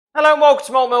Hello and welcome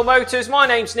to Malt Motors. My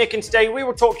name's Nick and today we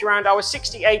will talk you around our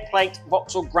 68 plate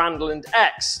Vauxhall Grandland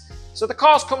X. So the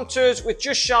car's come to us with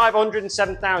just shy of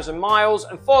 107,000 miles,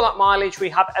 and for that mileage we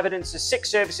have evidence of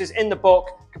 6 services in the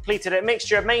book, completed at a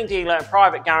mixture of main dealer and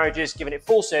private garages, giving it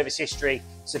full service history,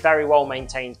 so very well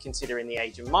maintained considering the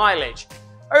age and mileage.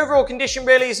 Overall condition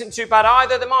really isn't too bad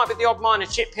either. There might be the odd minor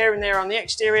chip here and there on the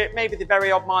exterior, maybe the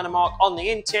very odd minor mark on the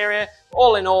interior.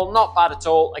 All in all, not bad at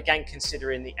all, again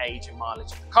considering the age and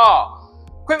mileage of the car.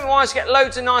 Equipment wise, you get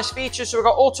loads of nice features. So we've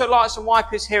got auto lights and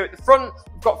wipers here at the front.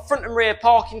 We've got front and rear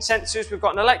parking sensors. We've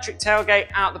got an electric tailgate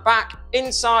out the back.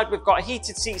 Inside, we've got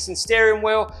heated seats and steering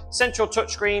wheel, central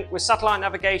touchscreen with satellite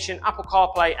navigation, Apple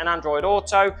CarPlay and Android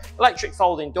Auto, electric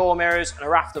folding door mirrors and a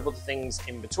raft of other things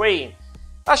in between.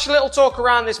 That's your little talk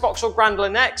around this Vauxhall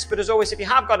Grandland X, but as always, if you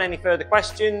have got any further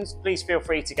questions, please feel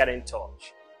free to get in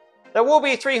touch. There will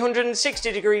be a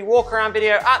 360-degree walk around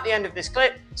video at the end of this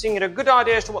clip, so you can get a good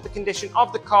idea as to what the condition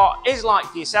of the car is like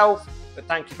for yourself, but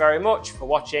thank you very much for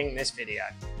watching this video.